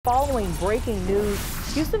Following breaking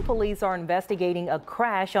news, Houston police are investigating a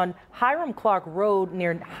crash on Hiram Clark Road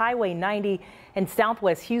near Highway 90 in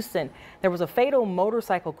southwest Houston. There was a fatal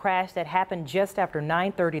motorcycle crash that happened just after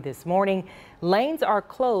 9:30 this morning. Lanes are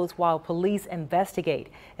closed while police investigate.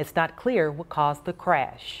 It's not clear what caused the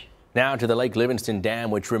crash. Now to the Lake Livingston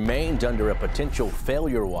Dam, which remains under a potential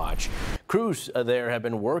failure watch. Crews there have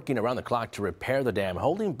been working around the clock to repair the dam,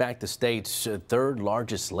 holding back the state's third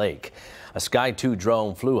largest lake. A Sky 2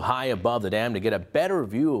 drone flew high above the dam to get a better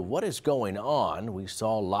view of what is going on. We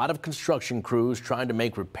saw a lot of construction crews trying to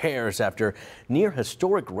make repairs after near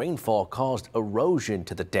historic rainfall caused erosion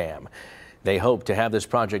to the dam. They hope to have this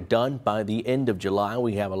project done by the end of July.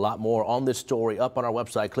 We have a lot more on this story up on our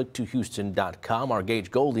website, click2houston.com. Our Gage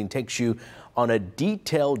Golding takes you on a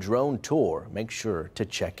detailed drone tour. Make sure to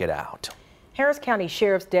check it out. Harris County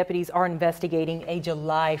Sheriff's deputies are investigating a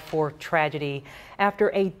July 4th tragedy after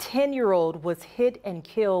a 10-year-old was hit and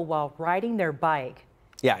killed while riding their bike.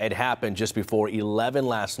 Yeah, it happened just before 11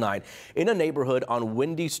 last night in a neighborhood on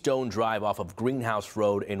Windy Stone Drive off of Greenhouse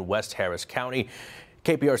Road in West Harris County.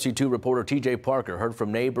 KPRC2 reporter TJ Parker heard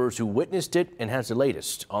from neighbors who witnessed it and has the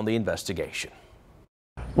latest on the investigation.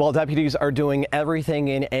 Well, deputies are doing everything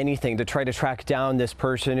and anything to try to track down this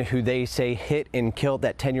person who they say hit and killed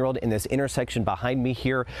that 10-year-old in this intersection behind me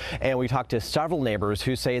here. And we talked to several neighbors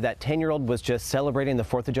who say that 10-year-old was just celebrating the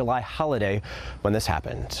 4th of July holiday when this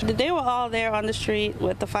happened. They were all there on the street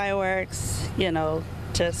with the fireworks,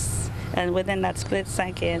 and within that split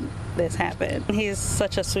second, this happened. He's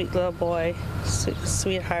such a sweet little boy,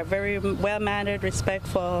 sweetheart, very well-mannered,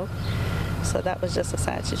 respectful. So that was just a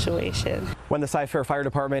sad situation. When the Cy-Fair Fire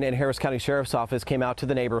Department and Harris County Sheriff's Office came out to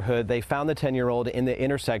the neighborhood, they found the 10-year-old in the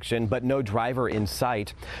intersection, but no driver in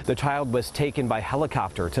sight. The child was taken by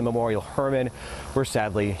helicopter to Memorial Hermann, where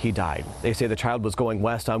sadly he died. They say the child was going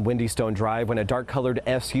west on Windy Stone Drive when a dark-colored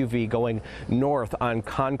SUV going north on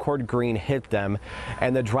Concord Green hit them,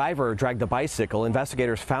 and the driver dragged the bicycle.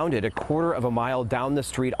 Investigators found it a quarter of a mile down the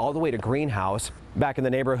street all the way to Greenhouse. Back in the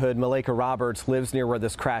neighborhood, Malika Roberts lives near where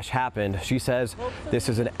this crash happened. She says this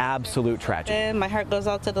is an absolute tragedy. And my heart goes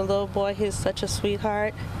out to the little boy. He's such a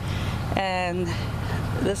sweetheart. And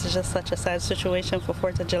this is just such a sad situation for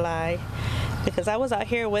 4th of July. Because I was out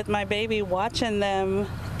here with my baby watching them,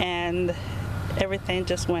 and everything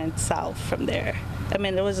just went south from there. I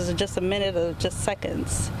mean, it was just a minute of just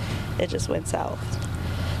seconds. It just went south.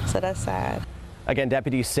 So that's sad. Again,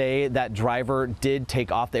 deputies say that driver did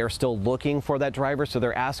take off. They are still looking for that driver, so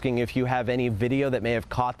they're asking if you have any video that may have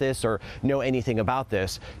caught this or know anything about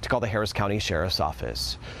this to call the Harris County Sheriff's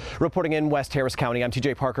Office. Reporting in West Harris County, I'm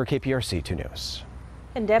TJ Parker, KPRC 2 News.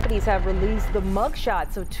 And deputies have released the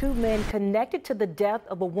mugshots of two men connected to the death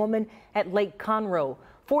of a woman at Lake Conroe.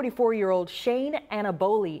 44-year-old Shane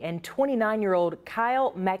Anaboli and 29-year-old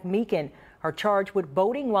Kyle McMeekin are charged with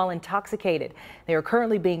boating while intoxicated. They are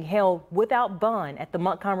currently being held without bond at the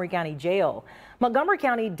Montgomery County Jail. Montgomery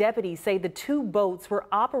County deputies say the two boats were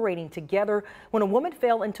operating together when a woman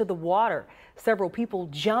fell into the water. Several people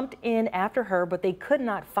jumped in after her, but they could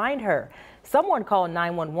not find her. Someone called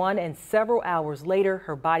 911, and several hours later,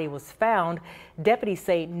 her body was found. Deputies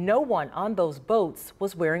say no one on those boats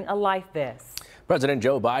was wearing a life vest. President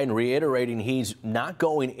Joe Biden reiterating he's not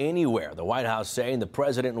going anywhere. The White House saying the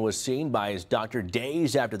president was seen by his doctor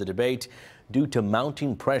days after the debate due to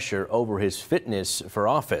mounting pressure over his fitness for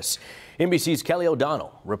office. NBC's Kelly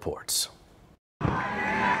O'Donnell reports.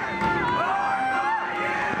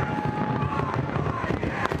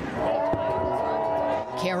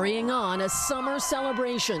 Carrying on a summer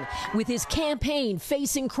celebration with his campaign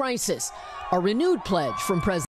facing crisis, a renewed pledge from President